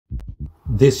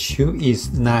This shoe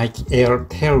is Nike Air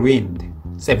Tailwind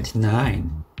 79,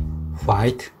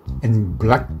 white and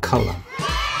black color.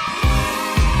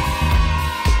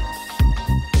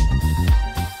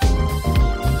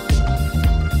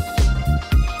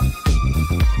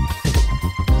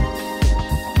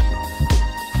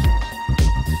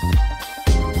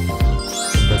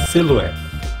 The silhouette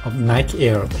of Nike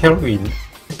Air Tailwind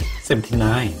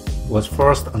 79 was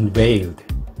first unveiled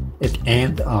at the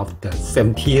end of the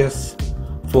 70s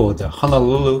for the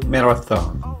Honolulu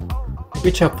Marathon,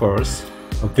 which offers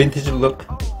a vintage look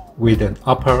with an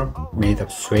upper made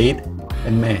of suede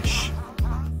and mesh.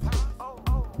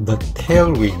 The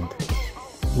Tailwind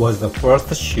was the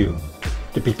first shoe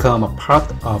to become a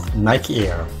part of Nike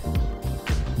Air.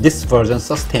 This version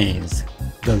sustains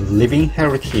the living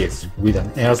heritage with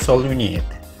an air sole unit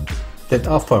that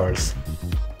offers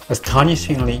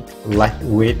astonishingly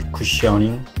lightweight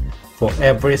cushioning for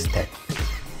every step.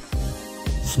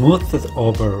 Smoothed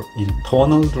over in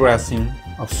tonal dressing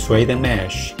of suede and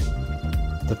mesh,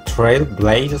 the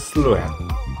trailblazer silhouette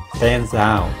stands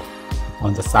out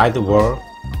on the sidewall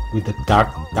with the dark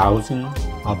dowsing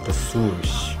of the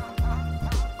swoosh,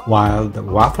 while the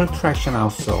waffle traction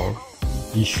outsole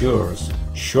ensures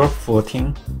sure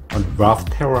footing on rough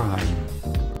terrain.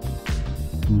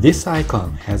 This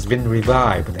icon has been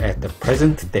revived at the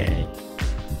present day,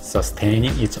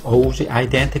 sustaining its OG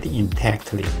identity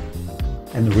intactly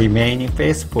and remaining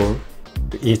faithful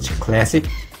to its classic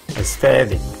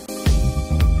aesthetic.